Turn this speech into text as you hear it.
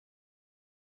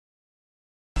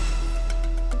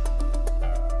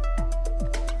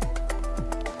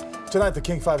Tonight, the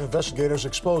King 5 investigators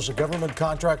exposed a government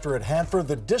contractor at Hanford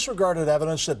that disregarded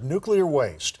evidence that nuclear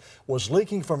waste was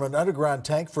leaking from an underground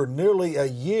tank for nearly a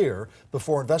year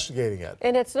before investigating it.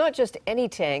 And it's not just any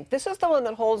tank. This is the one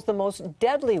that holds the most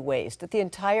deadly waste at the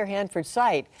entire Hanford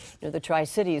site near the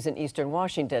Tri-Cities in eastern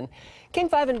Washington. King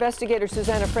 5 investigator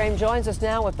Susanna Frame joins us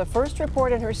now with the first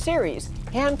report in her series,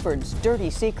 Hanford's Dirty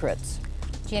Secrets.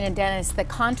 Gina and Dennis, the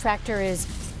contractor is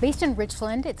based in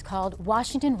Richland. It's called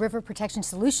Washington River Protection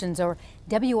Solutions, or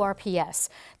WRPS.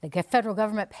 The federal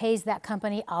government pays that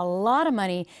company a lot of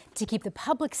money to keep the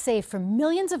public safe from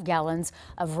millions of gallons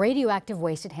of radioactive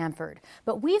waste at Hanford.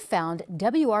 But we've found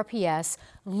WRPS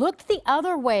looked the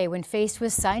other way when faced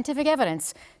with scientific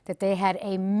evidence that they had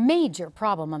a major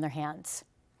problem on their hands.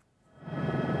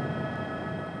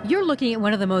 You're looking at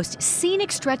one of the most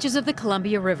scenic stretches of the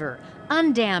Columbia River,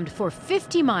 undammed for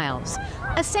 50 miles,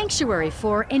 a sanctuary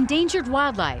for endangered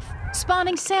wildlife,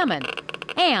 spawning salmon,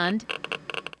 and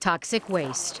toxic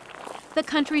waste. The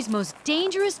country's most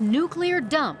dangerous nuclear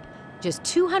dump, just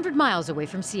 200 miles away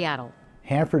from Seattle.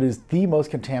 Hanford is the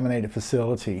most contaminated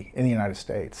facility in the United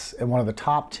States and one of the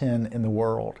top 10 in the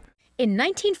world. In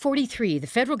 1943, the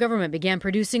federal government began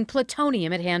producing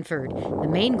plutonium at Hanford. The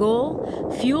main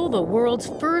goal? Fuel the world's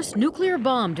first nuclear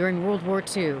bomb during World War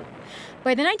II.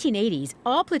 By the 1980s,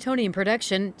 all plutonium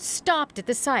production stopped at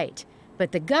the site,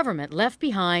 but the government left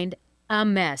behind a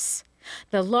mess.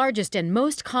 The largest and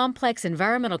most complex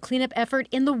environmental cleanup effort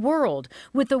in the world,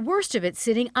 with the worst of it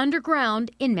sitting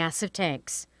underground in massive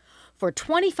tanks. For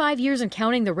 25 years and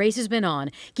counting, the race has been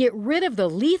on. Get rid of the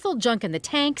lethal junk in the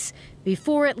tanks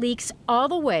before it leaks all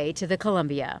the way to the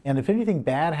Columbia. And if anything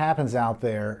bad happens out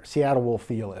there, Seattle will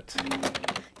feel it.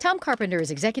 Tom Carpenter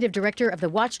is executive director of the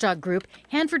watchdog group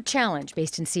Hanford Challenge,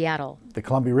 based in Seattle. The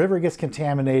Columbia River gets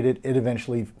contaminated, it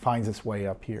eventually finds its way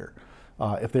up here.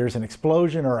 If there's an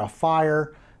explosion or a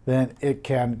fire, then it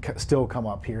can still come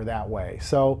up here that way.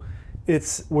 So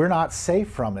we're not safe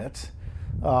from it.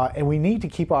 And we need to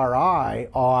keep our eye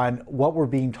on what we're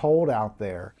being told out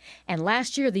there. And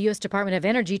last year, the U.S. Department of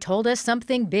Energy told us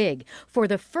something big. For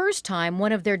the first time,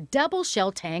 one of their double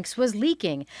shell tanks was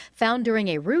leaking, found during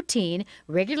a routine,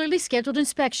 regularly scheduled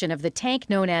inspection of the tank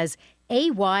known as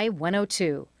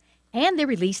AY-102. And they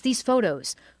released these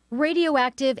photos,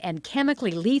 radioactive and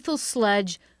chemically lethal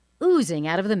sludge oozing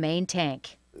out of the main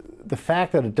tank. The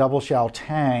fact that a double shell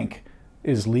tank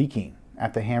is leaking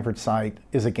at the Hanford site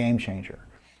is a game changer.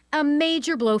 A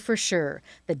major blow for sure.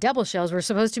 The double shells were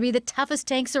supposed to be the toughest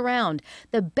tanks around,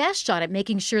 the best shot at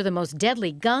making sure the most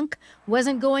deadly gunk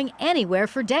wasn't going anywhere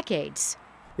for decades.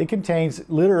 It contains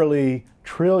literally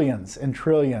trillions and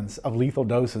trillions of lethal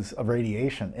doses of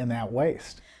radiation in that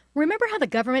waste. Remember how the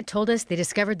government told us they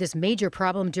discovered this major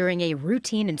problem during a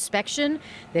routine inspection?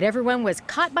 That everyone was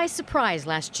caught by surprise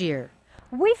last year.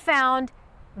 We found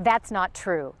that's not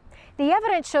true. The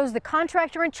evidence shows the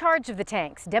contractor in charge of the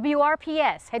tanks,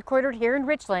 WRPS, headquartered here in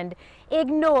Richland,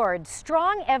 ignored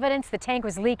strong evidence the tank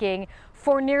was leaking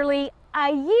for nearly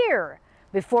a year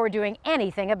before doing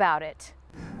anything about it.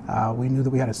 We knew that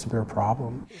we had a severe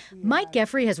problem. Mike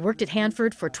Geffrey has worked at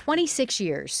Hanford for 26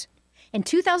 years. In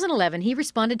 2011, he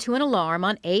responded to an alarm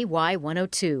on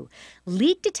AY-102.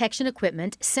 Leak detection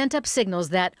equipment sent up signals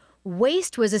that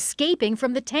waste was escaping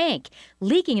from the tank,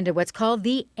 leaking into what's called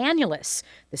the annulus,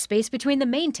 the space between the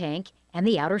main tank and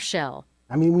the outer shell.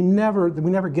 I mean, we never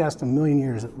guessed in a million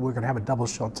years that we're going to have a double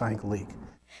shell tank leak.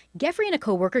 Geffrey and a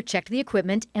coworker checked the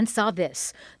equipment and saw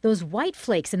this. Those white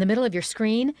flakes in the middle of your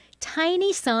screen,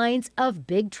 tiny signs of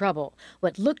big trouble.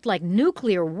 What looked like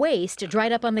nuclear waste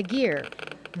dried up on the gear.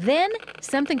 Then,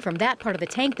 something from that part of the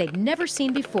tank they'd never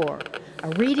seen before, a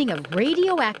reading of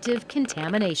radioactive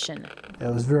contamination.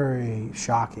 It was very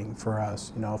shocking for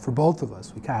us, for both of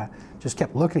us. We kind of just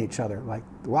kept looking at each other like,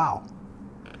 wow,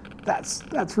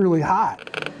 that's really hot.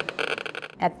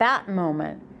 At that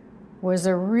moment, was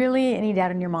there really any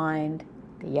doubt in your mind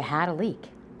that you had a leak?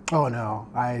 Oh no,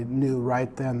 I knew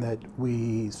right then that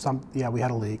we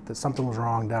had a leak, that something was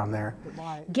wrong down there.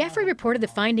 Geffrey reported the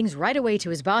findings right away to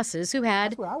his bosses, who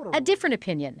had a different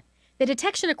opinion. The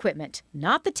detection equipment,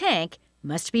 not the tank,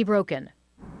 must be broken.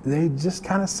 They just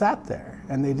kind of sat there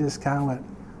and they just kind of went,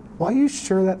 well, are you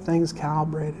sure that thing's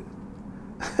calibrated?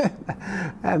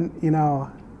 And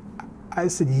I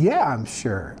said, yeah, I'm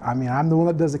sure. I mean, I'm the one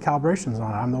that does the calibrations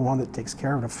on it. I'm the one that takes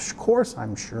care of it. Of course,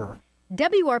 I'm sure.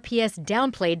 WRPS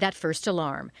downplayed that first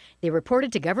alarm. They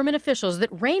reported to government officials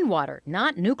that rainwater,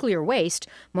 not nuclear waste,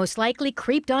 most likely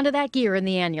creeped onto that gear in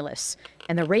the annulus.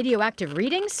 And the radioactive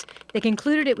readings? They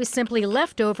concluded it was simply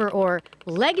leftover or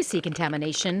legacy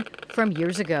contamination from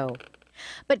years ago.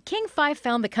 But King 5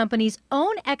 found the company's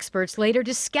own experts later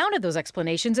discounted those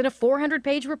explanations in a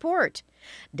 400-page report.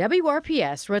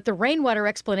 WRPS wrote the rainwater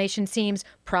explanation seems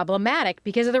problematic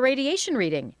because of the radiation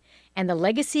reading. And the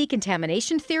legacy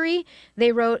contamination theory,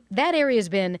 they wrote that area's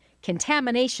been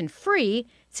contamination-free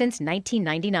since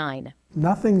 1999.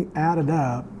 Nothing added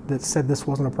up that said this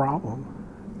wasn't a problem.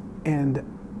 And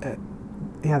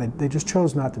yeah, they just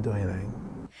chose not to do anything.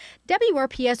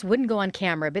 WRPS wouldn't go on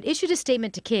camera, but issued a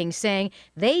statement to King saying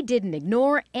they didn't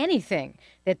ignore anything,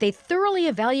 that they thoroughly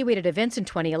evaluated events in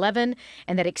 2011,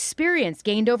 and that experience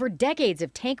gained over decades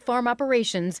of tank farm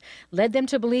operations led them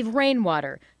to believe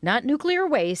rainwater, not nuclear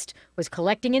waste, was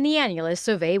collecting in the annulus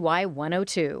of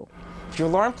AY-102. If your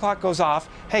alarm clock goes off,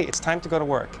 hey, it's time to go to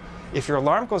work. If your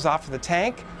alarm goes off for the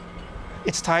tank,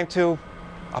 it's time to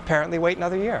apparently wait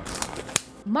another year.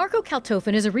 Marco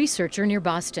Kaltofen is a researcher near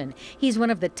Boston. He's one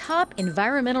of the top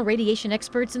environmental radiation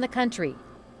experts in the country.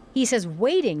 He says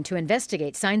waiting to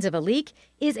investigate signs of a leak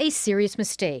is a serious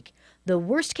mistake. The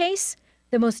worst case,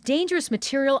 the most dangerous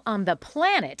material on the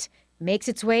planet makes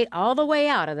its way all the way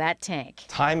out of that tank.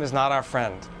 Time is not our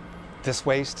friend. This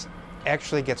waste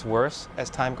actually gets worse as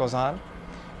time goes on.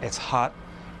 It's hot,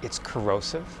 it's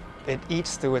corrosive, it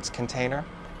eats through its container.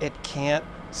 It can't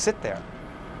sit there,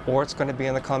 or it's going to be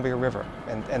in the Columbia River,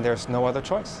 and there's no other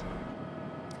choice.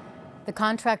 The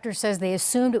contractor says they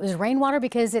assumed it was rainwater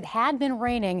because it had been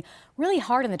raining really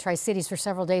hard in the Tri-Cities for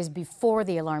several days before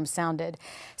the alarm sounded.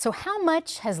 So how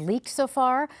much has leaked so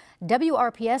far?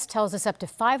 WRPS tells us up to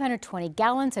 520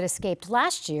 gallons had escaped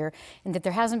last year and that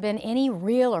there hasn't been any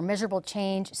real or measurable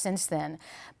change since then.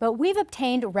 But we've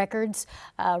obtained records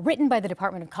written by the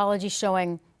Department of Ecology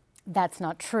showing that's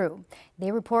not true.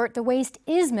 They report the waste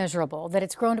is measurable, that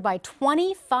it's grown by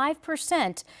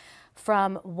 25%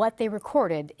 from what they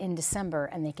recorded in December,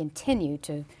 and they continue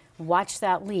to watch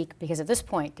that leak because at this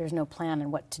point there's no plan on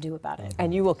what to do about it.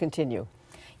 And you will continue.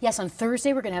 Yes, on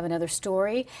Thursday we're going to have another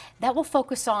story that will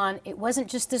focus on, it wasn't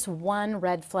just this one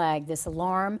red flag, this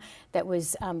alarm that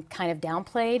was kind of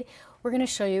downplayed. We're going to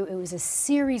show you it was a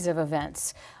series of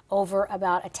events over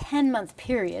about a 10-month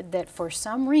period that for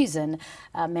some reason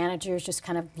managers just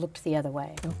kind of looked the other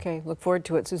way. Okay, look forward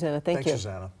to it, Susanna. Thank you. Thanks,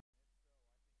 Susanna.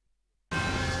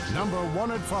 Number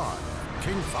 1 at 5.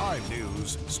 King 5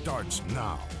 News starts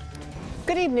now.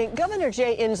 Good evening. Governor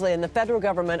Jay Inslee and the federal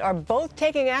government are both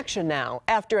taking action now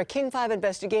after a King 5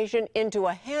 investigation into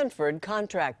a Hanford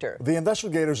contractor. The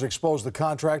investigators exposed the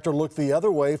contractor looked the other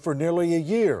way for nearly a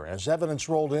year as evidence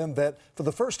rolled in that, for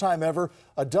the first time ever,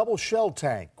 a double shell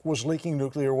tank was leaking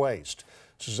nuclear waste.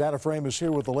 Susanna Frame is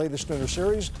here with the latest in her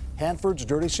series, Hanford's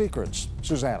Dirty Secrets.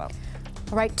 Susanna.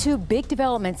 All right, two big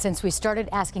developments since we started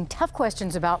asking tough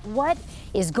questions about what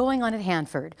is going on at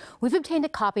Hanford. We've obtained a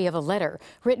copy of a letter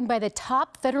written by the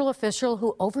top federal official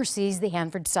who oversees the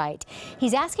Hanford site.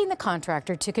 He's asking the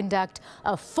contractor to conduct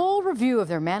a full review of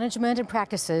their management and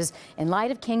practices in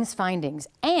light of King's findings,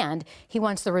 and he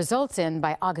wants the results in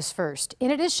by August 1st.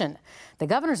 In addition, the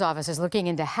governor's office is looking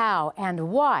into how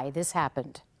and why this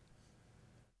happened.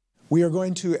 We are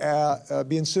going to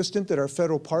be insistent that our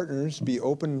federal partners be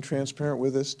open and transparent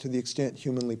with us to the extent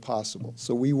humanly possible.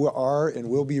 So we are and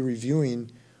will be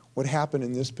reviewing what happened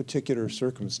in this particular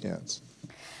circumstance.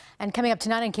 And coming up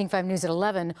tonight on King 5 News at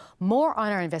 11, more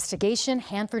on our investigation,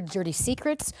 Hanford's Dirty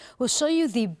Secrets. We'll show you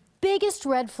the biggest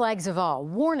red flags of all,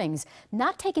 warnings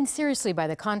not taken seriously by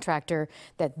the contractor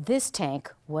that this tank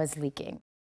was leaking.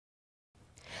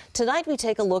 Tonight we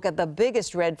take a look at the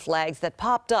biggest red flags that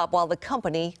popped up while the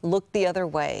company looked the other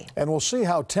way. And we'll see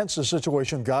how tense the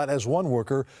situation got as one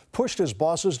worker pushed his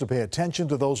bosses to pay attention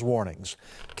to those warnings.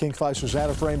 King 5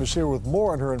 Susanna Frame is here with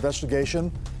more on her investigation,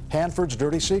 Hanford's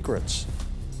Dirty Secrets.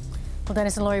 Well,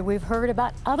 Dennis and Lori, we've heard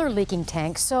about other leaking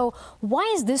tanks, so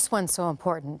why is this one so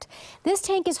important? This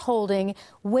tank is holding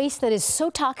waste that is so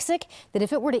toxic that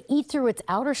if it were to eat through its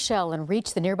outer shell and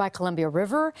reach the nearby Columbia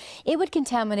River, it would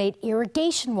contaminate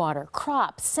irrigation water,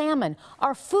 crops, salmon,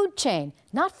 our food chain,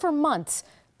 not for months,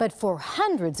 but for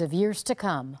hundreds of years to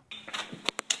come.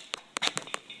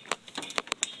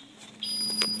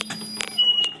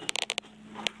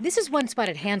 This is one spot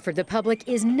at Hanford the public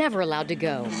is never allowed to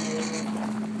go.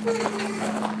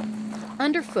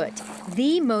 Underfoot,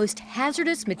 the most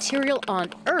hazardous material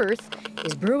on Earth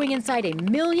is brewing inside a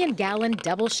 1 million-gallon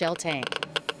double shell tank.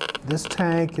 This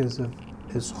tank is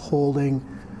holding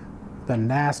the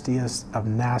nastiest of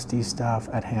nasty stuff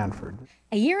at Hanford.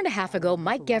 A year and a half ago,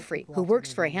 Mike Geffrey, who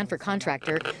works for a Hanford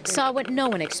contractor, saw what no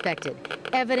one expected,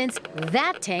 evidence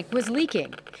that tank was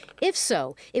leaking. If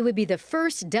so, it would be the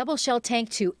first double shell tank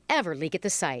to ever leak at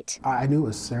the site. I knew it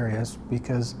was serious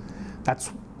because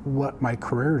that's what my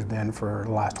career has been for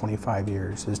the last 25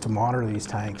 years, is to monitor these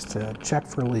tanks, to check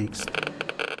for leaks.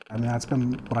 I mean, that's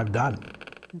been what I've done.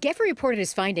 Geffrey reported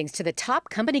his findings to the top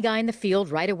company guy in the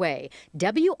field right away,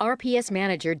 WRPS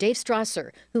manager Dave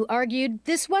Strasser, who argued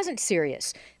this wasn't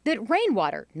serious, that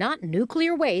rainwater, not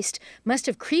nuclear waste, must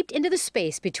have creeped into the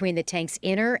space between the tank's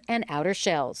inner and outer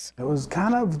shells. It was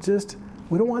kind of just,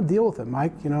 we don't want to deal with it,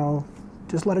 Mike, you know,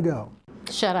 just let it go.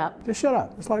 Shut up. Just shut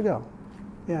up, just let it go.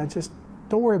 Yeah, just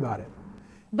don't worry about it.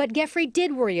 But Geffrey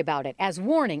did worry about it as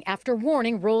warning after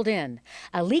warning rolled in.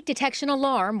 A leak detection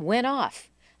alarm went off.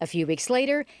 A few weeks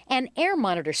later, an air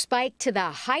monitor spiked to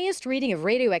the highest reading of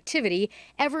radioactivity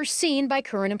ever seen by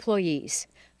current employees.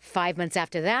 5 months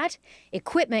after that,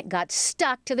 equipment got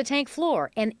stuck to the tank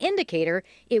floor, an indicator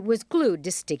it was glued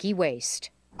to sticky waste.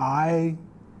 I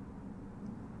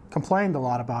complained a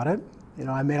lot about it. You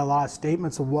know, I made a lot of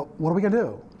statements of what are we going to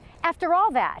do? After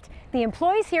all that, the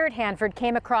employees here at Hanford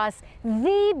came across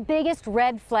the biggest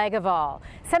red flag of all,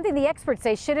 something the experts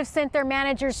say should have sent their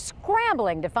managers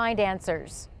scrambling to find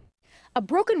answers. A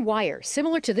broken wire,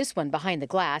 similar to this one behind the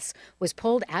glass, was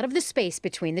pulled out of the space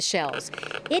between the shells.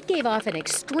 It gave off an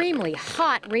extremely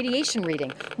hot radiation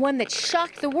reading, one that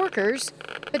shocked the workers,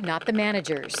 but not the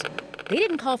managers. They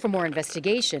didn't call for more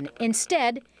investigation.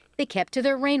 Instead, they kept to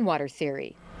their rainwater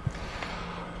theory.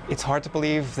 It's hard to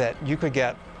believe that you could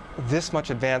get this much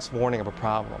advance warning of a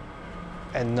problem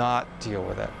and not deal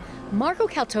with it. Marco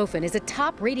Kaltofen is a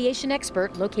top radiation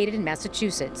expert located in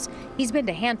Massachusetts. He's been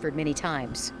to Hanford many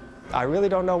times. I really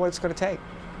don't know what it's going to take.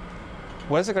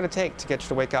 What is it going to take to get you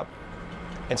to wake up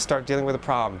and start dealing with a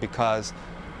problem? Because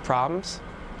problems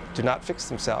do not fix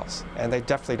themselves, and they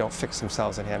definitely don't fix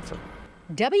themselves in Hanford.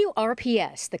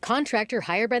 WRPS, the contractor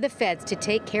hired by the feds to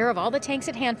take care of all the tanks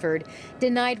at Hanford,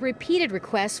 denied repeated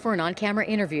requests for an on-camera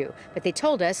interview, but they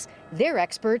told us their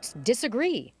experts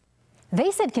disagree.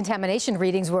 They said contamination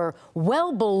readings were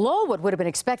well below what would have been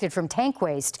expected from tank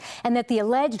waste, and that the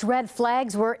alleged red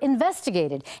flags were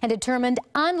investigated and determined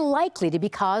unlikely to be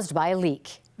caused by a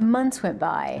leak. Months went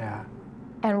by. Yeah.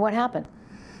 And what happened?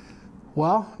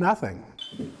 Well, nothing.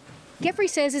 Geffrey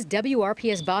says his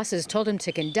WRPS bosses told him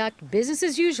to conduct business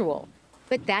as usual,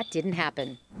 but that didn't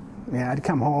happen. Yeah, I'd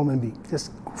come home and be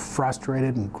just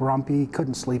frustrated and grumpy,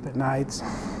 couldn't sleep at nights.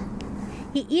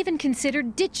 He even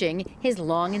considered ditching his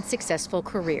long and successful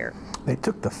career. They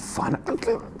took the fun out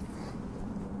of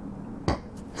it.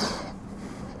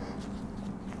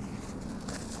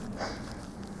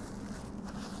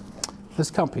 This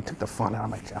company took the fun out of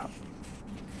my job.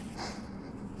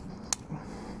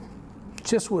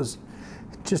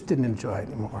 Just didn't enjoy it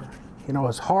anymore. You know,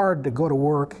 it's hard to go to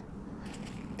work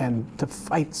and to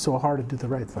fight so hard to do the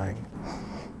right thing.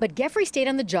 But Geffrey stayed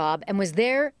on the job and was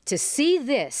there to see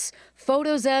this.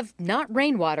 Photos of not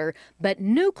rainwater, but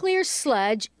nuclear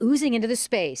sludge oozing into the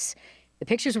space. The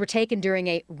pictures were taken during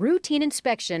a routine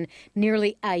inspection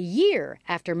nearly a year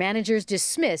after managers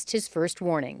dismissed his first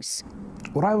warnings.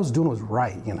 What I was doing was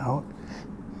right, you know,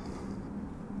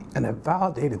 and it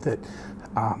validated that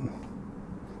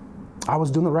I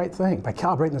was doing the right thing by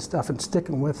calibrating the stuff and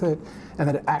sticking with it, and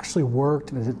that it actually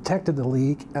worked, and it detected the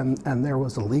leak, and there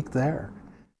was a leak there.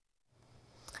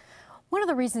 One of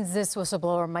the reasons this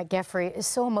whistleblower, Mike Geffrey, is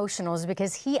so emotional is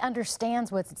because he understands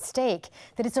what's at stake,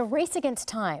 that it's a race against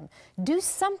time. Do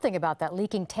something about that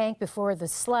leaking tank before the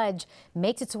sludge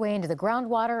makes its way into the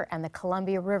groundwater and the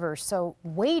Columbia River. So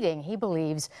waiting, he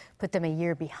believes, put them a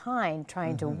year behind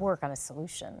trying to work on a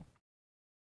solution.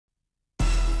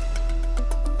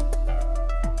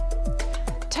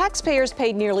 Taxpayers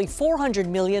paid nearly $400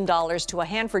 million to a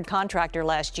Hanford contractor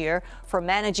last year for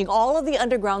managing all of the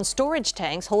underground storage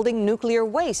tanks holding nuclear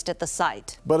waste at the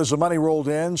site. But as the money rolled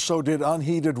in, so did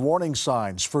unheeded warning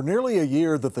signs for nearly a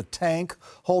year that the tank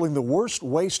holding the worst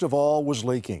waste of all was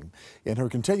leaking. In her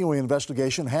continuing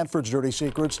investigation, Hanford's Dirty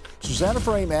Secrets, Susanna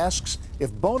Frame asks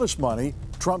if bonus money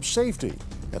trumps safety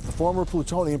at the former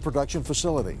plutonium production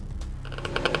facility.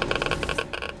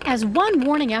 As one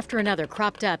warning after another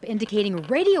cropped up indicating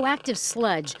radioactive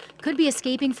sludge could be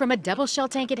escaping from a double shell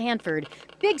tank at Hanford,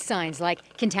 big signs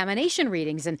like contamination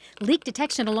readings and leak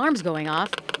detection alarms going off,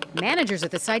 managers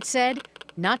at the site said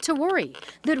not to worry,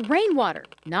 that rainwater,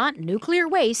 not nuclear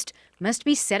waste, must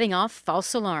be setting off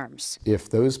false alarms. If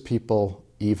those people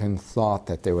even thought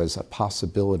that there was a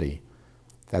possibility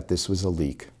that this was a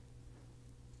leak,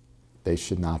 they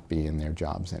should not be in their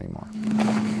jobs anymore.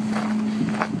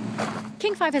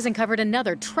 King 5 has uncovered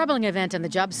another troubling event on the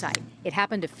job site. It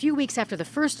happened a few weeks after the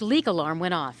first leak alarm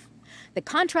went off. The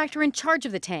contractor in charge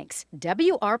of the tanks,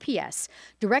 WRPS,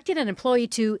 directed an employee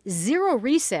to zero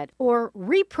reset or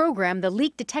reprogram the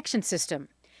leak detection system.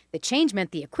 The change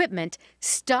meant the equipment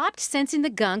stopped sensing the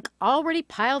gunk already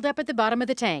piled up at the bottom of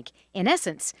the tank, in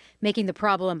essence, making the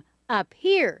problem up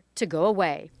here to go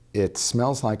away. It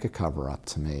smells like a cover-up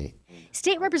to me.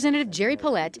 State Representative Jerry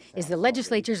Paulette is the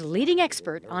legislature's leading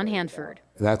expert on Hanford.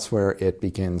 That's where it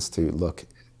begins to look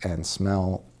and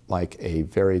smell like a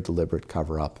very deliberate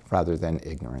cover-up rather than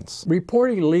ignorance.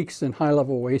 Reporting leaks in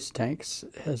high-level waste tanks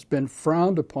has been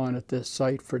frowned upon at this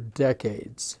site for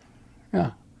decades.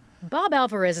 Yeah. Bob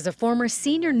Alvarez is a former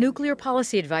senior nuclear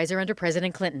policy advisor under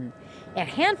President Clinton. At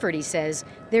Hanford, he says,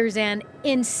 there's an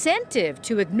incentive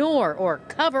to ignore or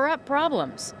cover up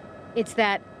problems. It's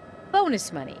that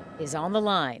bonus money is on the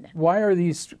line. Why are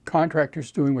these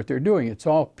contractors doing what they're doing? It's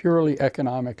all purely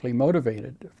economically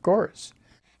motivated, of course.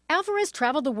 Alvarez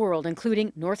traveled the world,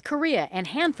 including North Korea and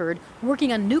Hanford,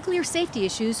 working on nuclear safety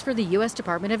issues for the U.S.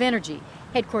 Department of Energy,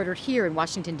 headquartered here in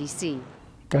Washington, D.C.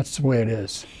 That's the way it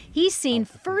is. He's seen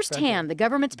firsthand the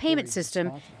government's payment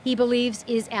system he believes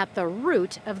is at the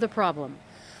root of the problem.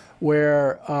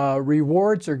 Where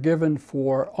rewards are given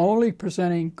for only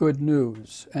presenting good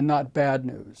news and not bad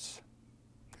news.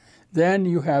 Then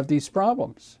you have these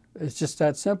problems. It's just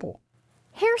that simple.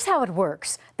 Here's how it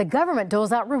works. The government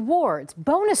doles out rewards,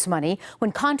 bonus money,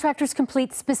 when contractors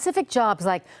complete specific jobs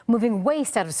like moving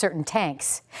waste out of certain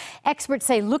tanks. Experts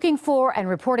say looking for and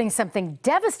reporting something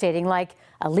devastating like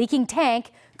a leaking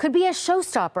tank could be a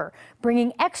showstopper,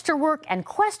 bringing extra work and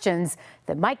questions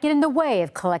that might get in the way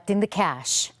of collecting the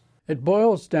cash. It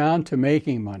boils down to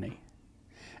making money.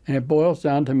 And it boils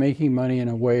down to making money in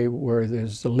a way where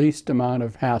there's the least amount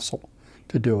of hassle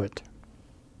to do it.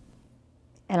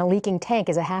 And a leaking tank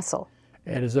is a hassle.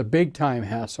 It is a big-time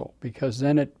hassle because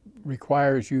then it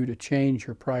requires you to change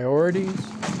your priorities.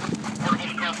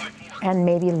 And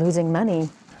maybe losing money.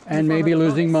 And maybe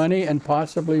losing money and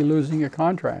possibly losing a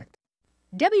contract.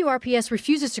 WRPS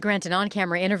refuses to grant an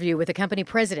on-camera interview with the company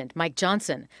president, Mike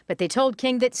Johnson, but they told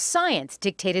King that science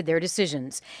dictated their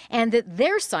decisions and that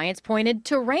their science pointed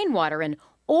to rainwater and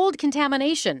old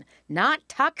contamination, not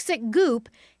toxic goop,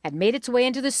 had made its way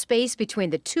into the space between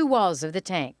the two walls of the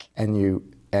tank. And you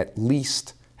at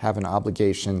least have an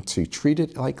obligation to treat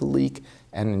it like a leak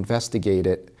and investigate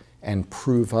it and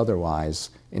prove otherwise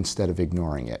instead of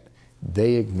ignoring it.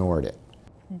 They ignored it.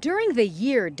 During the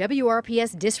year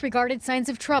WRPS disregarded signs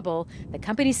of trouble, the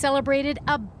company celebrated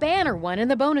a banner one in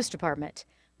the bonus department.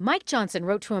 Mike Johnson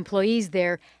wrote to employees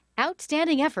their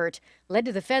outstanding effort led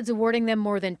to the feds awarding them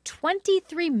more than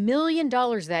 $23 million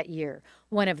that year,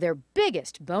 one of their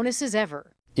biggest bonuses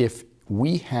ever. If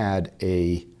we had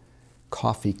a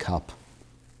coffee cup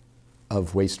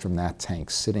of waste from that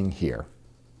tank sitting here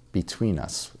between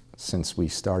us since we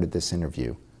started this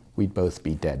interview, we'd both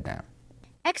be dead now.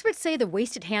 Experts say the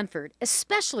waste at Hanford,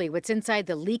 especially what's inside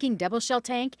the leaking double shell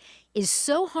tank, is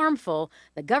so harmful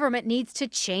the government needs to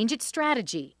change its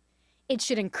strategy. It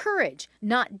should encourage,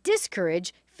 not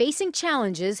discourage, facing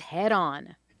challenges head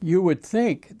on. You would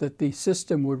think that the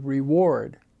system would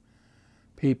reward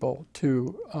people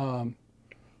to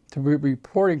be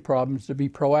reporting problems, to be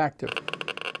proactive.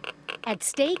 At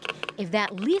stake, if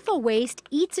that lethal waste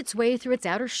eats its way through its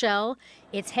outer shell,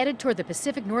 it's headed toward the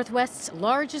Pacific Northwest's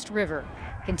largest river,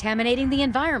 contaminating the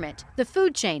environment, the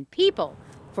food chain, people,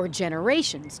 for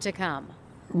generations to come.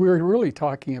 We're really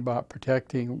talking about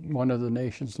protecting one of the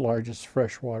nation's largest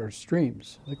freshwater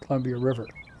streams, the Columbia River.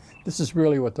 This is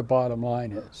really what the bottom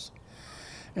line is.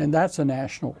 And that's a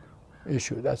national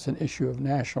issue. That's an issue of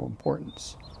national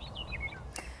importance.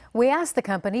 We asked the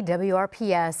company,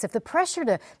 WRPS, if the pressure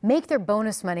to make their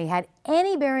bonus money had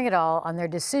any bearing at all on their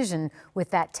decision with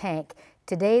that tank.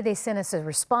 Today, they sent us a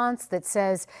response that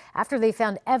says after they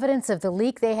found evidence of the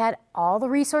leak, they had all the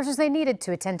resources they needed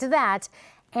to attend to that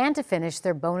and to finish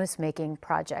their bonus-making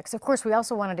projects. Of course, we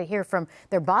also wanted to hear from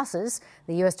their bosses,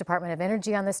 the U.S. Department of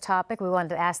Energy, on this topic. We wanted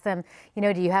to ask them,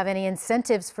 do you have any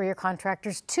incentives for your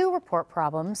contractors to report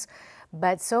problems?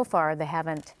 But so far, they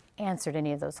haven't answered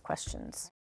any of those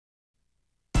questions.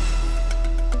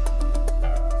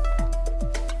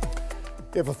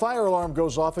 If a fire alarm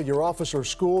goes off at your office or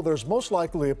school, there's most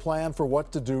likely a plan for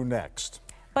what to do next.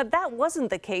 But that wasn't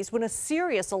the case when a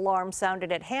serious alarm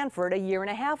sounded at Hanford a year and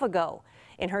a half ago.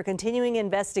 In her continuing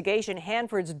investigation,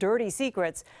 Hanford's Dirty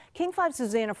Secrets, King 5's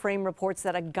Susanna Frame reports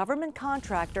that a government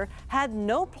contractor had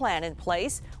no plan in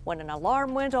place when an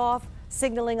alarm went off,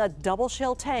 signaling a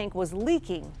double-shell tank was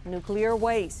leaking nuclear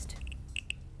waste.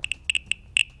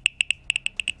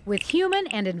 With human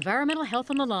and environmental health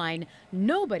on the line,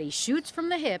 nobody shoots from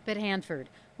the hip at Hanford.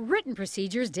 Written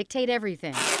procedures dictate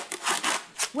everything.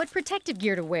 What protective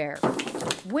gear to wear,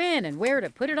 when and where to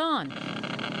put it on,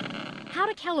 how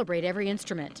to calibrate every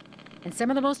instrument. And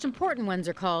some of the most important ones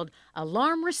are called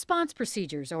alarm response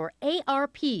procedures, or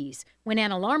ARPs. When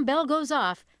an alarm bell goes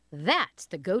off, that's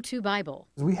the go-to Bible.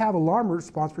 We have alarm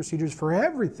response procedures for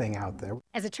everything out there.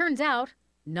 As it turns out,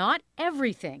 not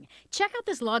everything. Check out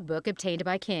this logbook obtained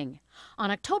by King.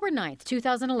 On October 9th,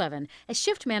 2011, a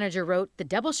shift manager wrote the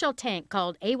double shell tank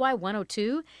called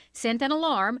AY-102 sent an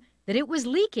alarm that it was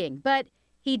leaking, but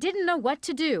he didn't know what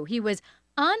to do. He was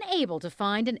unable to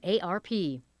find an ARP.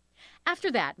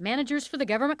 After that, managers for the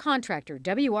government contractor,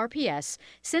 WRPS,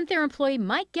 sent their employee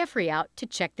Mike Geffrey out to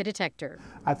check the detector.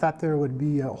 I thought there would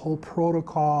be a whole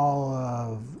protocol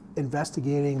of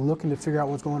investigating, looking to figure out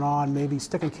what's going on, maybe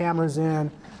sticking cameras in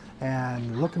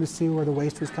and looking to see where the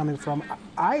waste was coming from.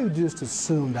 I just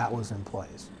assumed that was in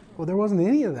place. Well, there wasn't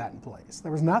any of that in place.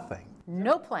 There was nothing.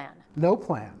 No plan. No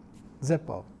plan.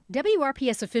 Zippo.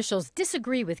 WRPS officials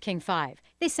disagree with King 5.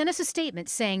 They sent us a statement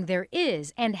saying there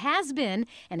is and has been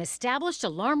an established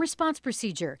alarm response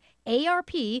procedure,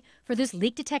 ARP, for this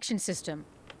leak detection system.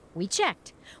 We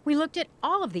checked. We looked at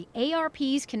all of the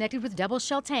ARPs connected with double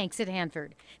shell tanks at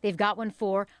Hanford. They've got one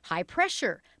for high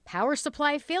pressure, power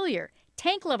supply failure,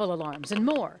 tank level alarms, and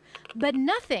more. But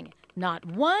nothing, not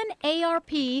one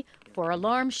ARP for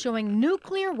alarms showing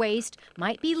nuclear waste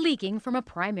might be leaking from a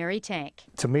primary tank.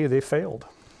 To me, they failed.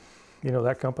 You know,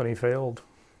 that company failed.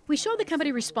 We showed the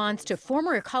company response to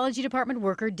former Ecology Department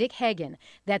worker Dick Hagan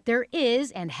that there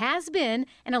is and has been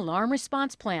an alarm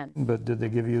response plan. But did they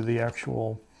give you the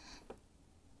actual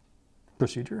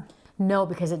procedure? No,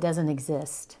 because it doesn't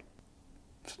exist.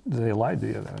 They lied to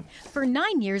you then. For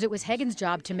 9 years, it was Hagan's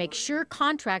job to make sure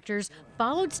contractors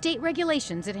followed state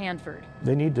regulations at Hanford.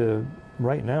 They need to,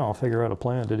 right now, figure out a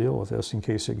plan to deal with this in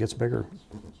case it gets bigger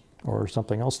or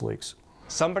something else leaks.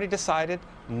 Somebody decided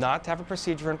not to have a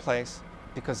procedure in place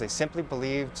because they simply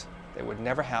believed it would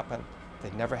never happen,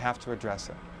 they'd never have to address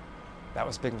it. That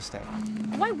was a big mistake.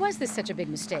 Why was this such a big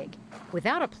mistake?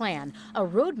 Without a plan, a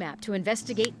roadmap to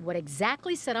investigate what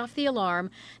exactly set off the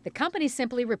alarm, the company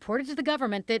simply reported to the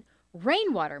government that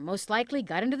rainwater most likely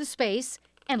got into the space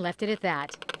and left it at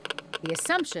that. The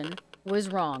assumption was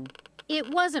wrong.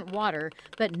 It wasn't water,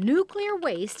 but nuclear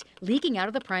waste leaking out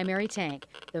of the primary tank.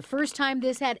 The first time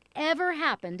this had ever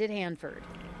happened at Hanford.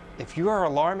 If you are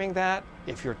alarming that,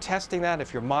 if you're testing that,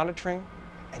 if you're monitoring,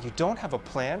 and you don't have a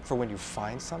plan for when you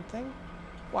find something,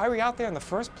 why are we out there in the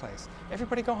first place?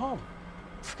 Everybody go home.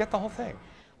 Forget the whole thing.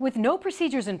 With no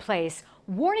procedures in place,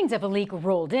 warnings of a leak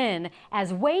rolled in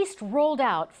as waste rolled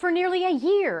out for nearly a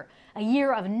year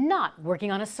of not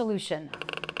working on a solution.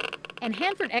 And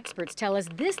Hanford experts tell us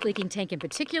this leaking tank in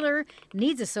particular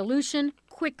needs a solution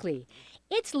quickly.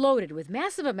 It's loaded with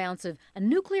massive amounts of a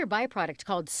nuclear byproduct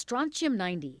called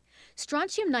strontium-90.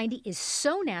 Strontium-90 is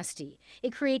so nasty,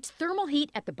 it creates thermal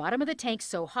heat at the bottom of the tank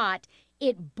so hot,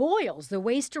 it boils the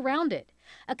waste around it.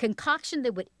 A concoction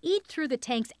that would eat through the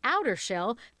tank's outer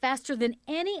shell faster than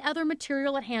any other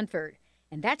material at Hanford.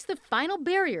 And that's the final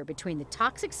barrier between the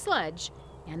toxic sludge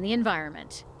and the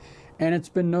environment. And it's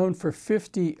been known for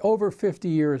over 50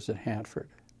 years at Hanford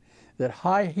that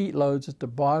high heat loads at the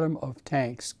bottom of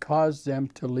tanks cause them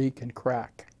to leak and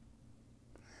crack.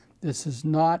 This is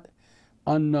not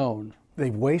unknown.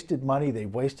 They've wasted money,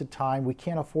 they've wasted time. We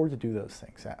can't afford to do those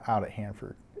things out at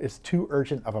Hanford. It's too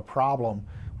urgent of a problem.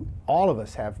 All of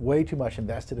us have way too much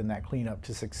invested in that cleanup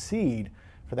to succeed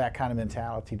for that kind of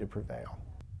mentality to prevail.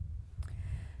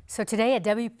 So today, a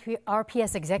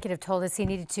WRPS executive told us he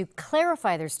needed to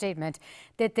clarify their statement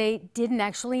that they didn't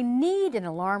actually need an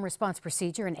alarm response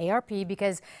procedure, an ARP,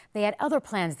 because they had other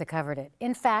plans that covered it.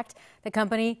 In fact, the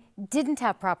company didn't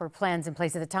have proper plans in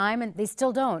place at the time, and they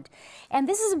still don't. And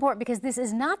this is important because this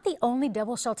is not the only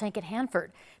double shell tank at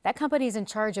Hanford. That company is in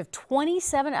charge of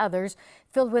 27 others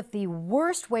filled with the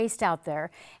worst waste out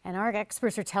there. And our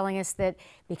experts are telling us that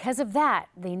because of that,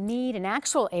 they need an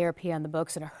actual ARP on the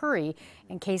books in a hurry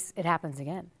in case it happens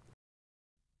again.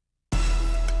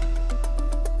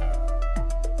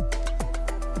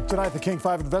 Tonight, the King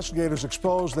 5 investigators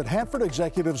exposed that Hanford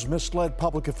executives misled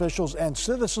public officials and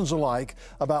citizens alike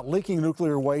about leaking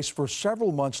nuclear waste for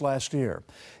several months last year.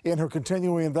 In her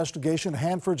continuing investigation,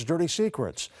 Hanford's Dirty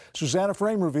Secrets, Susanna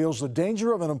Frame reveals the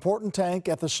danger of an important tank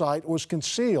at the site was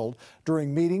concealed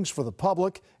during meetings for the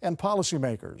public and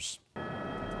policymakers.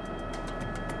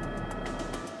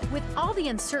 With all the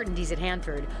uncertainties at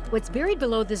Hanford, what's buried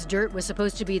below this dirt was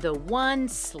supposed to be the one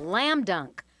slam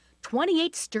dunk.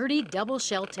 28 sturdy double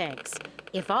shell tanks.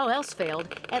 If all else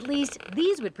failed, at least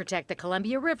these would protect the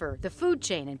Columbia River, the food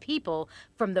chain, and people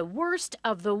from the worst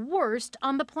of the worst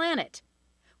on the planet.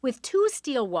 With 2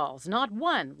 steel walls, not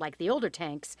one like the older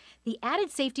tanks, the added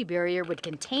safety barrier would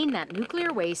contain that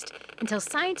nuclear waste until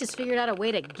scientists figured out a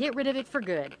way to get rid of it for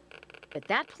good. But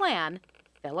that plan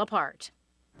fell apart.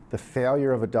 The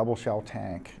failure of a double shell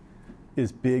tank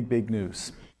is big, big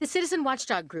news. The citizen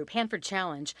watchdog group Hanford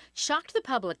Challenge shocked the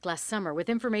public last summer with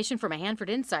information from a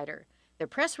Hanford insider. Their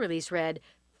press release read,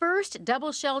 "First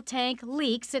double shell tank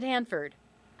leaks at Hanford."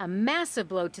 A massive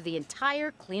blow to the entire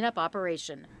cleanup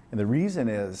operation. And the reason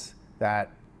is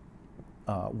that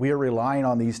we are relying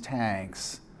on these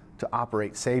tanks to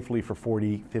operate safely for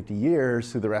 40, 50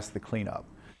 years through the rest of the cleanup.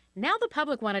 Now the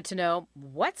public wanted to know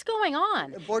what's going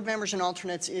on. Board members and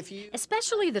alternates,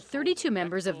 especially the 32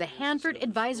 members of the Hanford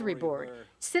Advisory Board,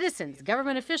 citizens,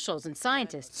 government officials, and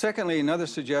scientists. Secondly, another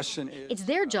suggestion is it's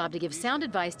their job to give sound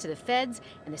advice to the feds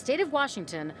and the state of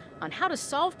Washington on how to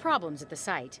solve problems at the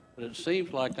site. But it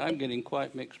seems like I'm getting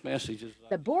quite mixed messages.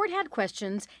 The board had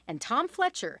questions, and Tom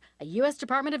Fletcher, a U.S.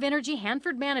 Department of Energy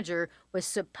Hanford manager, was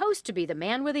supposed to be the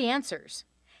man with the answers.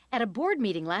 At a board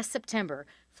meeting last September,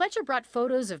 Fletcher brought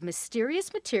photos of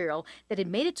mysterious material that had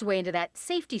made its way into that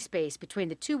safety space between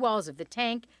the 2 walls of the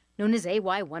tank, known as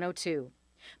AY-102.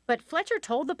 But Fletcher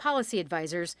told the policy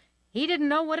advisors he didn't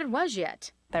know what it was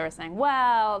yet. They were saying,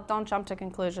 well, don't jump to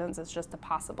conclusions, it's just a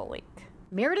possible leak.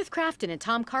 Meredith Crafton and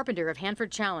Tom Carpenter of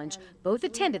Hanford Challenge both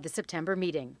attended the September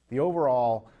meeting. The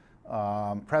overall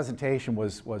presentation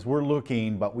was we're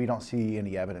looking, but we don't see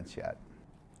any evidence yet.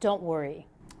 Don't worry.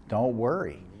 Don't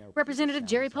worry. Representative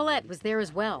Jerry Paulette was there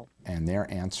as well. And their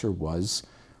answer was,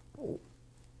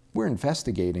 we're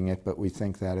investigating it, but we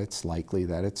think that it's likely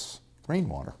that it's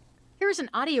rainwater. Here's an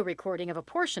audio recording of a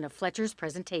portion of Fletcher's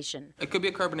presentation. It could be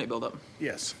a carbonate buildup.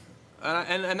 Yes.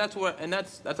 And that's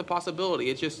a possibility.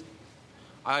 It's just,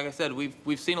 like I said,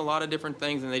 we've seen a lot of different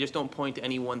things, and they just don't point to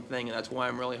any one thing, and that's why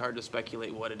I'm really hard to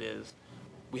speculate what it is.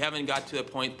 We haven't got to a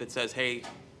point that says, hey,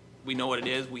 we know what it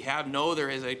is. We know there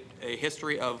is a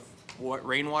history of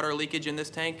rainwater leakage in this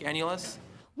tank, annulus.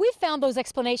 We found those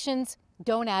explanations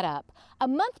don't add up. A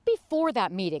month before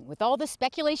that meeting, with all the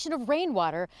speculation of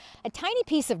rainwater, a tiny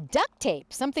piece of duct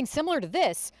tape, something similar to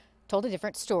this, told a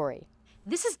different story.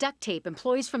 This is duct tape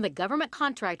employees from the government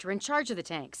contractor in charge of the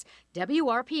tanks,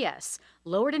 WRPS,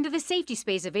 lowered into the safety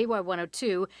space of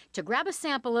AY-102 to grab a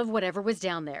sample of whatever was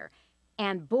down there.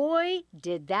 And boy,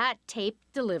 did that tape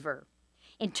deliver.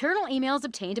 Internal emails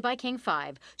obtained by King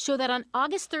 5 show that on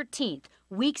August 13th,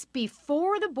 weeks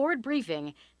before the board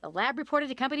briefing, the lab reported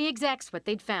to company execs what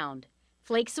they'd found.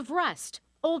 Flakes of rust,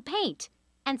 old paint,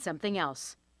 and something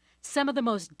else. Some of the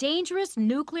most dangerous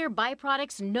nuclear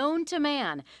byproducts known to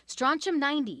man,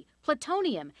 strontium-90,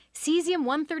 plutonium,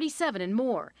 cesium-137, and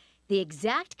more. The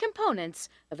exact components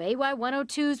of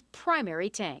AY-102's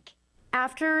primary tank.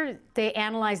 After they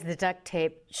analyzed the duct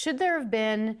tape, should there have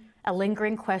been a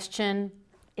lingering question,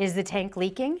 is the tank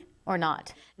leaking or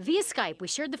not? Via Skype, we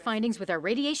shared the findings with our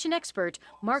radiation expert,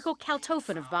 Marco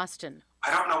Kaltofen of Boston.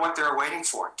 I don't know what they were waiting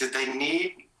for. Did they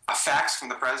need a fax from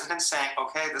the president saying,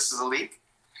 okay, this is a leak?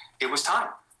 It was time.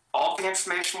 All the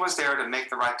information was there to make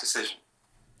the right decision.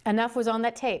 Enough was on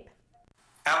that tape.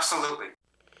 Absolutely.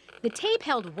 The tape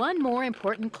held one more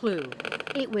important clue.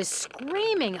 It was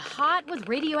screaming hot with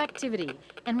radioactivity.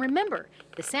 And remember,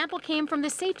 the sample came from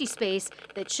the safety space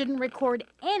that shouldn't record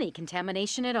any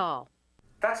contamination at all.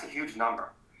 That's a huge number.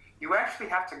 You actually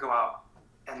have to go out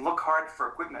and look hard for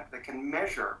equipment that can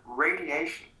measure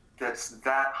radiation that's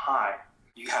that high.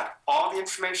 You had all the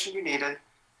information you needed,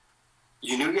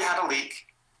 you knew you had a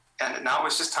leak, and now it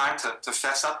was just time to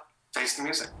fess up, face the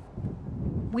music.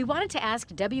 We wanted to ask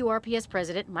WRPS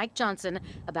President Mike Johnson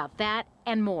about that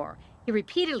and more. He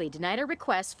repeatedly denied our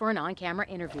requests for an on-camera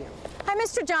interview. Hi,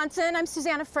 Mr. Johnson. I'm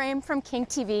Susanna Frame from King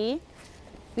TV.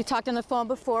 We talked on the phone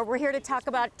before. We're here to talk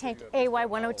about tank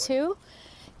AY-102.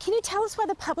 Can you tell us why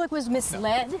the public was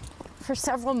misled for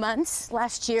several months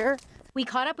last year? We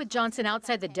caught up with Johnson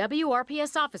outside the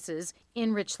WRPS offices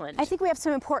in Richland. I think we have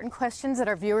some important questions that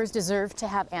our viewers deserve to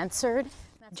have answered.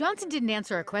 Johnson didn't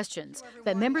answer our questions,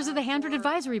 but members of the Hanford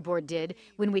Advisory Board did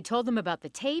when we told them about the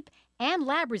tape and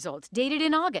lab results dated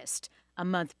in August, a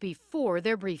month before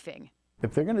their briefing.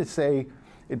 If they're going to say,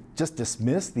 just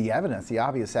dismiss the evidence, the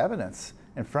obvious evidence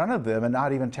in front of them and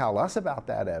not even tell us about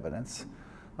that evidence,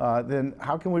 then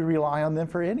how can we rely on them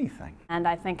for anything? And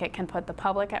I think it can put the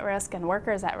public at risk and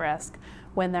workers at risk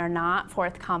when they're not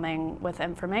forthcoming with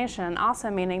information, also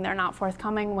meaning they're not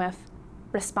forthcoming with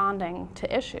responding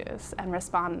to issues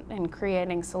and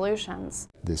creating solutions.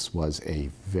 This was a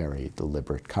very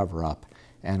deliberate cover-up,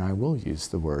 and I will use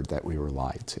the word that we were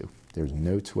lied to. There's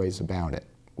no two ways about it.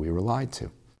 We were lied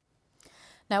to.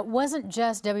 Now, it wasn't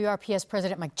just WRPS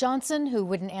President Mike Johnson who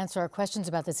wouldn't answer our questions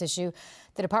about this issue.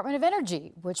 The Department of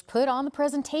Energy, which put on the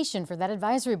presentation for that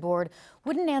advisory board,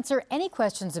 wouldn't answer any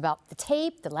questions about the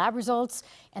tape, the lab results,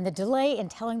 and the delay in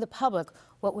telling the public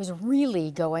what was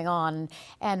really going on.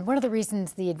 And one of the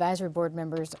reasons the advisory board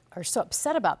members are so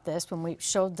upset about this when we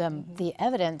showed them the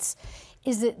evidence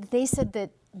is that they said that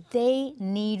they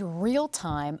need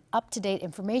real-time, up-to-date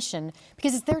information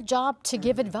because it's their job to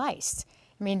give advice.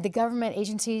 I mean, the government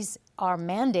agencies are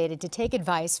mandated to take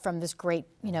advice from this great,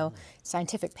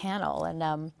 scientific panel,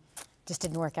 and just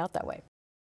didn't work out that way.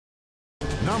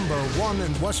 Number 1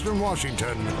 in Western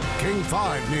Washington, King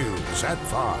 5 News at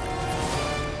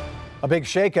 5. A big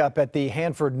shakeup at the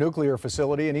Hanford nuclear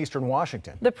facility in eastern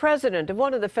Washington. The president of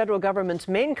one of the federal government's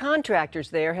main contractors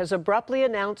there has abruptly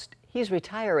announced he's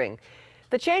retiring.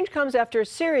 The change comes after a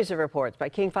series of reports by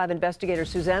King 5 investigator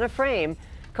Susanna Frame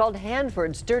called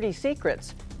Hanford's Dirty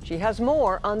Secrets. She has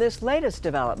more on this latest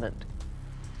development.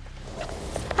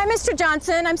 Hi, Mr.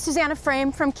 Johnson. I'm Susanna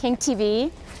Frame from King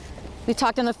TV. We've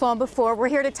talked on the phone before. We're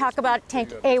here to talk about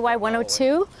tank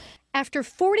AY102. After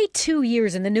 42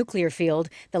 years in the nuclear field,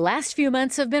 the last few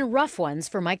months have been rough ones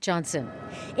for Mike Johnson.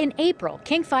 In April,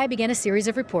 King 5 began a series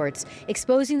of reports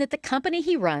exposing that the company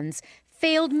he runs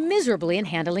failed miserably in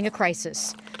handling a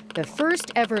crisis. The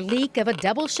first ever leak of a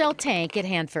double-shell tank at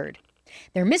Hanford.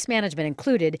 Their mismanagement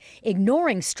included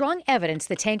ignoring strong evidence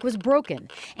the tank was broken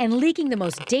and leaking the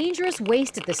most dangerous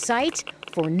waste at the site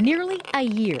for nearly a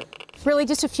year. Really,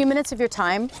 just a few minutes of your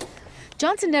time?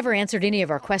 Johnson never answered any of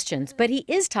our questions, but he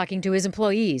is talking to his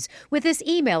employees with this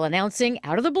email announcing,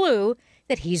 out of the blue,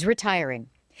 that he's retiring.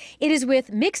 It is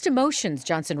with mixed emotions,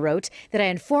 Johnson wrote, that I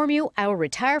inform you I will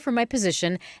retire from my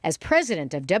position as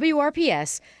president of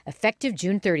WRPS effective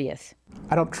June 30th.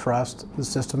 I don't trust the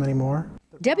system anymore.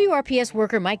 WRPS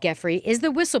worker Mike Geffrey is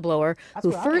the whistleblower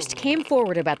who first came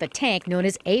forward about the tank known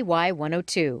as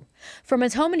AY102. From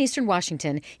his home in eastern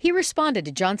Washington, he responded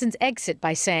to Johnson's exit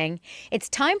by saying, "It's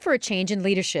time for a change in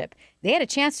leadership. They had a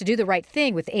chance to do the right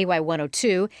thing with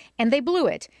AY102, and they blew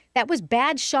it. That was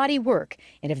bad, shoddy work.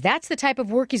 And if that's the type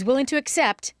of work he's willing to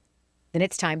accept, then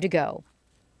it's time to go."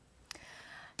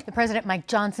 The President, Mike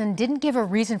Johnson, didn't give a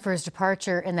reason for his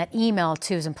departure in that email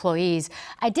to his employees.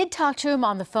 I did talk to him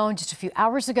on the phone just a few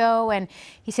hours ago, and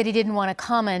he said he didn't want to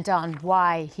comment on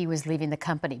why he was leaving the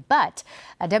company. But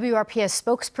a WRPS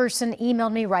spokesperson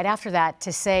emailed me right after that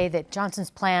to say that Johnson's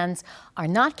plans are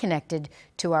not connected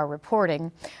to our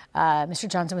reporting. Mr.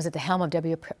 Johnson was at the helm of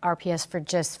WRPS for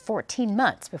just 14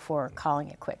 months before calling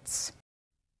it quits.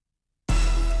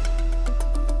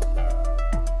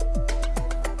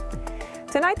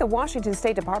 Tonight, the Washington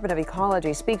State Department of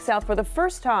Ecology speaks out for the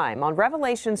first time on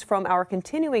revelations from our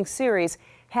continuing series,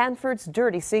 Hanford's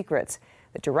Dirty Secrets.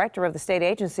 The director of the state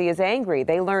agency is angry.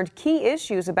 They learned key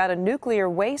issues about a nuclear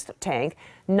waste tank,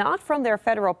 not from their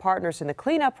federal partners in the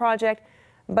cleanup project,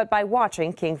 but by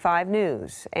watching King 5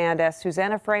 News. And as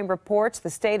Susanna Frame reports, the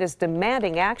state is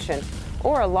demanding action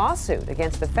or a lawsuit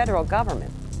against the federal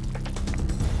government.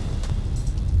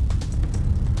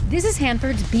 This is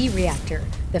Hanford's B reactor,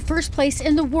 the first place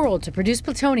in the world to produce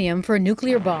plutonium for a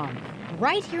nuclear bomb,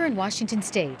 right here in Washington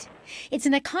state. It's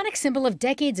an iconic symbol of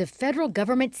decades of federal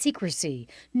government secrecy.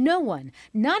 No one,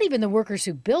 not even the workers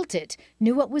who built it,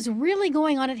 knew what was really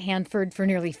going on at Hanford for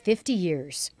nearly 50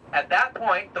 years. At that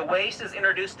point, the waste is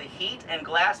introduced to heat and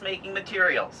glass-making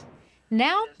materials.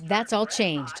 Now, that's all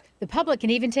changed. The public can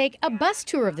even take a bus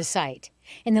tour of the site.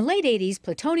 In the late 80s,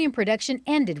 plutonium production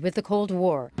ended with the Cold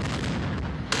War,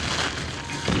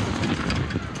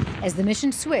 as the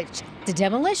mission switched to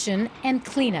demolition and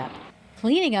cleanup,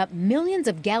 cleaning up millions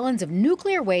of gallons of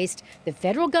nuclear waste the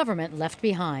federal government left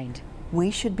behind. We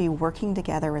should be working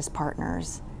together as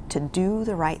partners to do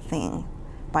the right thing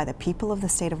by the people of the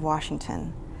state of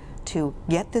Washington to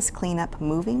get this cleanup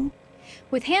moving.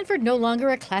 With Hanford no longer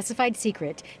a classified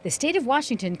secret, the state of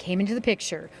Washington came into the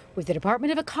picture, with the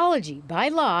Department of Ecology, by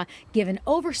law, given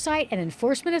oversight and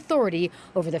enforcement authority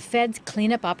over the Fed's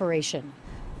cleanup operation.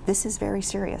 This is very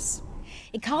serious.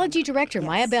 Ecology Director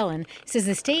Maya Bellin says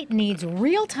the state needs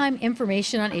real-time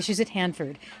information on issues at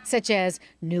Hanford, such as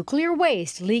nuclear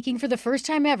waste leaking for the first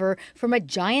time ever from a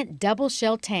giant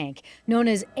double-shell tank known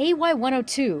as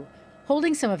AY102,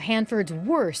 holding some of Hanford's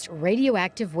worst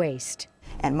radioactive waste.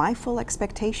 And my full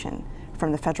expectation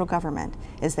from the federal government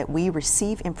is that we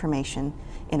receive information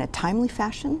in a timely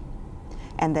fashion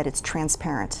and that it's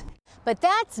transparent. But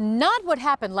that's not what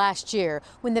happened last year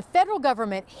when the federal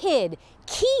government hid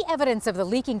key evidence of the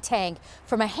leaking tank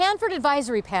from a Hanford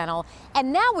advisory panel,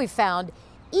 and now we've found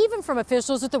even from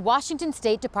officials at the Washington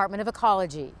State Department of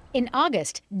Ecology. In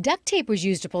August, duct tape was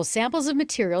used to pull samples of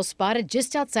material spotted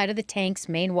just outside of the tank's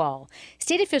main wall.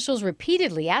 State officials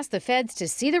repeatedly asked the feds to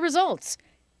see the results.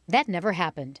 That never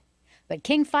happened. But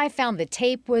King 5 found the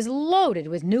tape was loaded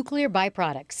with nuclear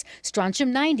byproducts,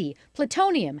 strontium-90,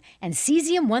 plutonium, and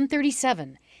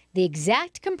cesium-137, the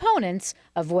exact components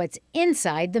of what's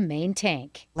inside the main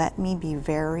tank. Let me be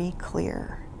very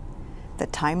clear. The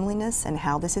timeliness and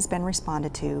how this has been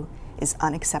responded to is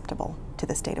unacceptable to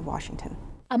the state of Washington.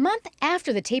 A month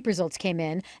after the tape results came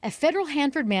in, a federal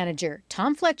Hanford manager,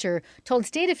 Tom Fletcher, told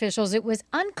state officials it was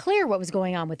unclear what was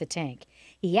going on with the tank.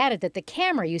 He added that the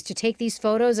camera used to take these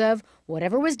photos of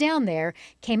whatever was down there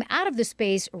came out of the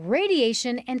space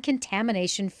radiation and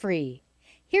contamination free.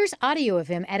 Here's audio of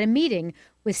him at a meeting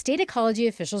with state ecology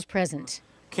officials present.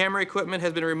 Camera equipment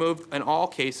has been removed in all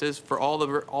cases for all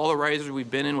the risers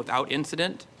we've been in without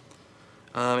incident.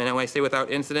 And when I say without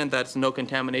incident, that's no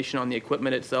contamination on the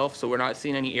equipment itself, so we're not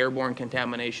seeing any airborne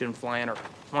contamination flying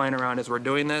around as we're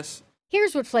doing this.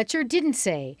 Here's what Fletcher didn't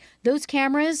say. Those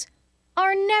cameras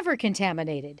are never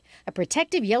contaminated. A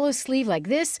protective yellow sleeve like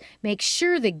this makes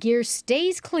sure the gear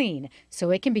stays clean so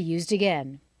it can be used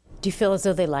again. Do you feel as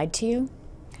though they lied to you?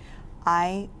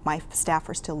 My staff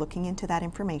are still looking into that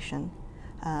information.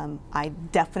 I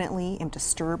definitely am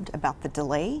disturbed about the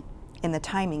delay in the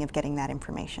timing of getting that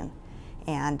information,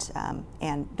 and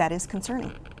that is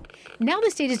concerning. Now the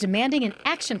state is demanding an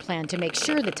action plan to make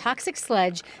sure the toxic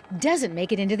sludge doesn't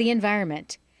make it into the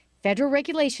environment. Federal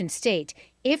regulations state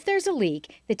if there's a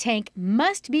leak, the tank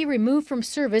must be removed from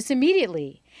service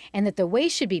immediately, and that the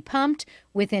waste should be pumped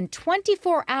within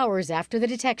 24 hours after the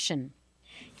detection.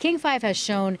 King 5 has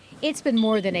shown it's been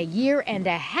more than a year and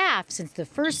a half since the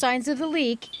first signs of the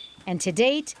leak, and to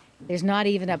date, there's not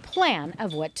even a plan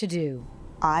of what to do.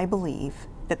 I believe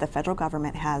that the federal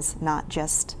government has not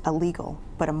just a legal,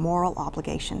 but a moral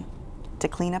obligation to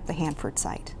clean up the Hanford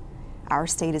site. Our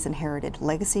state has inherited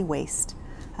legacy waste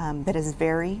that is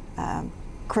very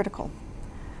critical,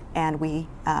 and we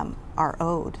are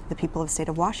owed, the people of the state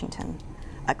of Washington,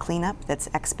 a cleanup that's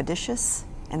expeditious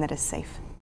and that is safe.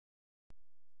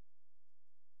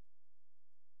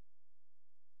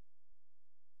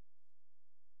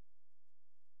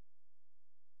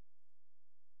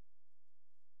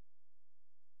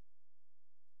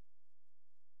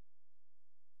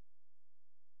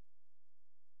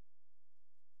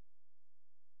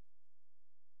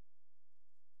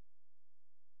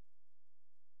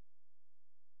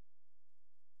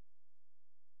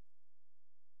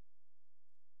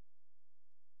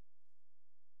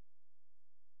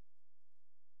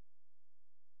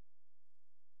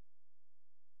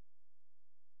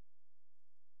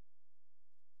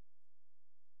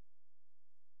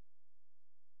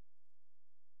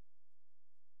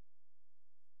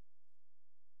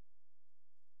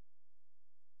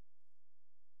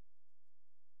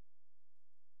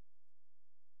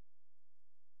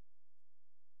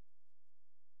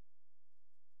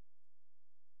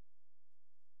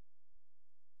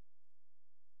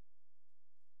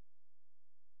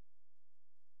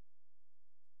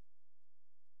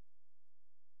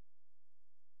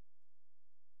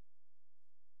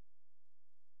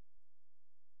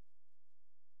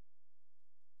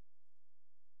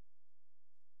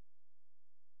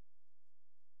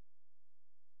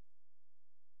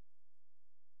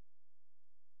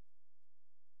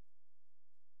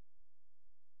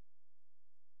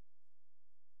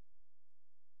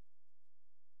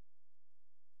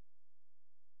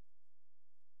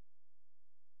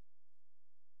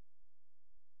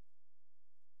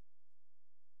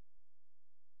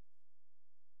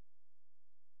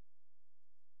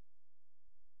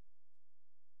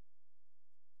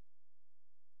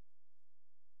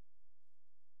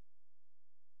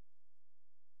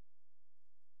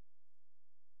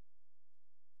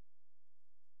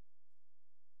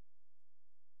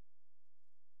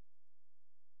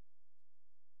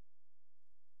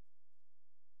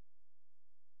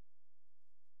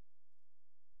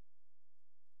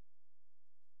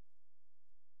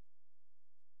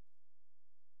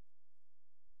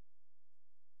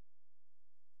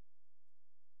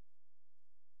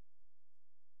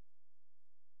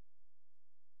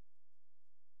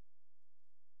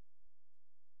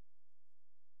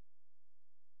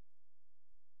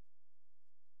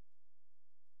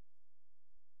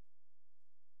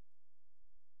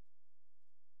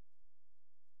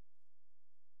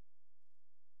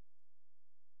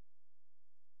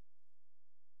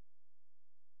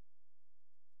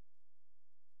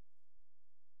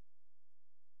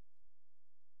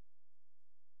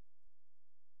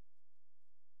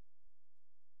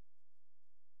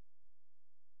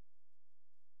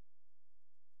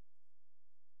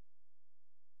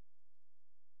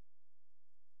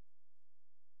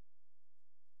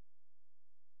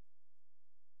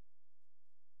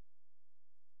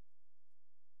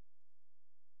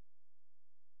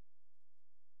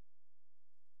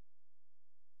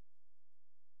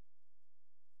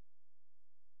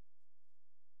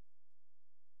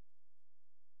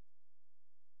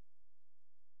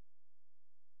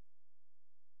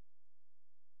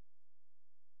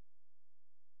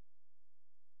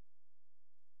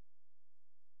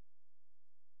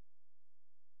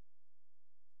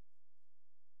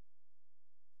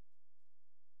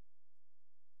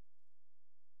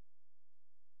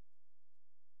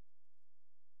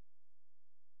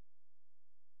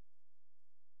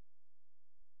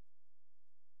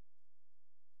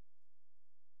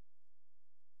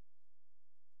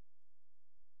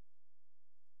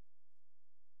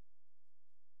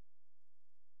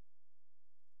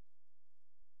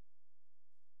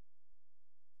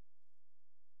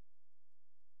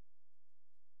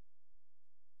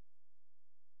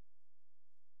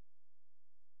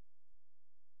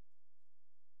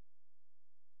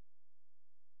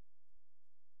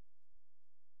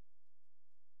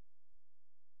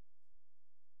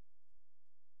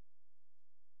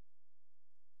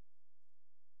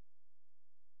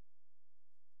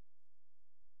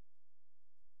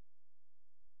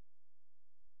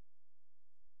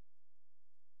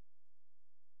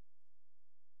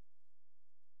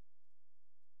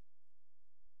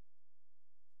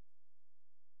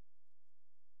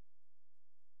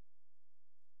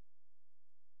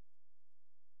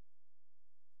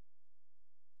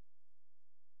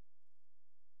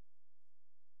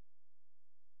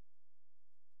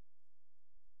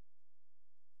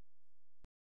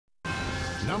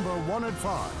 Number 1 at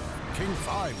 5. King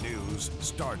 5 News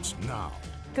starts now.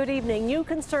 Good evening. New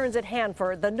concerns at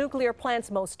Hanford. The nuclear plant's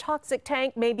most toxic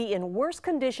tank may be in worse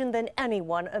condition than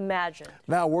anyone imagined.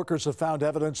 Now workers have found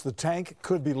evidence the tank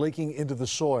could be leaking into the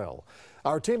soil.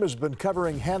 Our team has been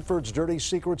covering Hanford's dirty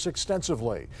secrets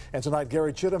extensively. And tonight,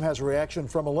 Gary Chittum has a reaction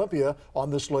from Olympia on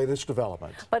this latest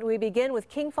development. But we begin with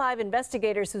King 5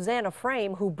 investigator Susanna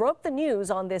Frame, who broke the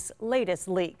news on this latest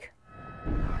leak.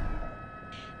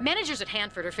 Managers at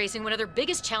Hanford are facing one of their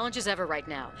biggest challenges ever right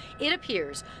now. It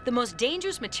appears the most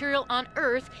dangerous material on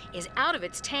Earth is out of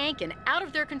its tank and out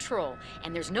of their control,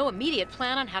 and there's no immediate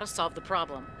plan on how to solve the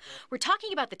problem. We're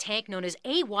talking about the tank known as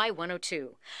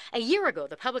AY102. A year ago,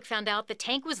 the public found out the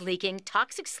tank was leaking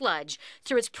toxic sludge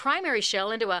through its primary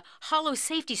shell into a hollow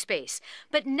safety space.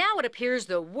 But now it appears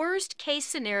the worst case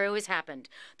scenario has happened.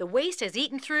 The waste has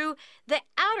eaten through the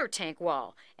outer tank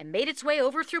wall and made its way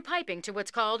over through piping to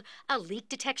what's called a leak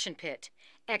detection pit.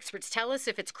 Experts tell us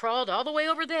if it's crawled all the way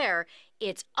over there,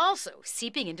 it's also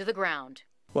seeping into the ground.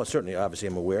 Well, certainly, obviously,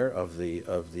 I'm aware of the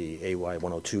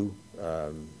AY102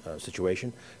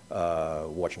 situation,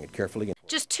 watching it carefully.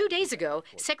 Just 2 days ago,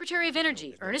 Secretary of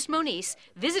Energy Ernest Moniz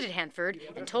visited Hanford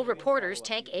and told reporters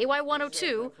tank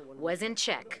AY102 was in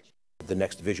check. The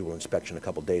next visual inspection a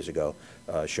couple days ago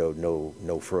showed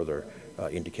no further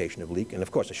indication of leak. And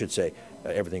of course, I should say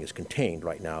everything is contained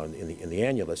right now in the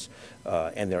annulus,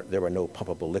 and there are no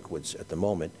pumpable liquids at the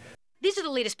moment. These are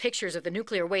the latest pictures of the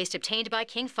nuclear waste obtained by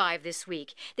King 5 this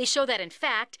week. They show that, in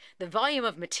fact, the volume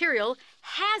of material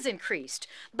has increased,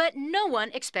 but no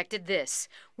one expected this.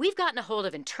 We've gotten a hold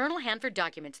of internal Hanford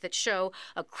documents that show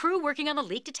a crew working on the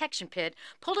leak detection pit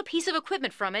pulled a piece of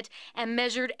equipment from it and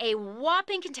measured a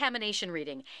whopping contamination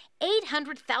reading,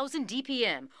 800,000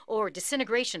 dpm, or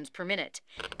disintegrations per minute.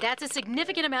 That's a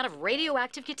significant amount of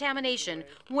radioactive contamination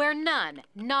where none,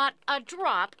 not a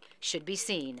drop, should be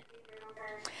seen.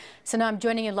 So now I'm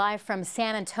joining you live from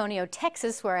San Antonio,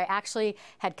 Texas, where I actually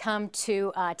had come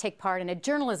to take part in a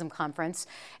journalism conference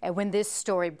when this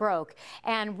story broke.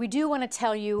 And we do want to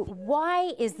tell you,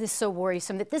 why is this so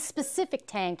worrisome that this specific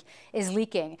tank is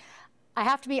leaking? I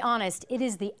have to be honest, it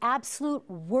is the absolute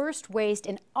worst waste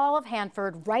in all of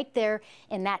Hanford right there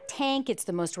in that tank. It's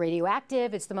the most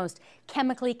radioactive, it's the most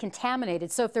chemically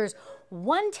contaminated. So if there's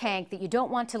one tank that you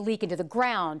don't want to leak into the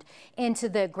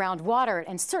groundwater,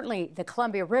 and certainly the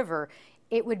Columbia River,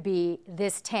 it would be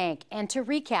this tank. And to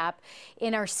recap,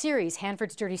 in our series,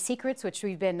 Hanford's Dirty Secrets, which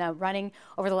we've been running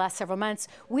over the last several months,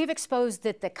 we've exposed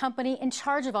that the company in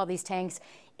charge of all these tanks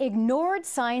ignored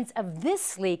signs of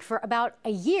this leak for about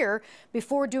a year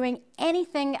before doing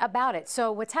anything about it.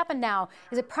 So what's happened now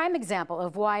is a prime example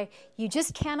of why you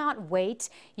just cannot wait.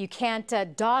 You can't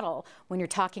dawdle when you're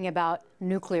talking about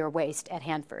nuclear waste at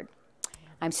Hanford.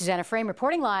 I'm Susanna Frame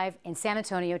reporting live in San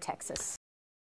Antonio, Texas.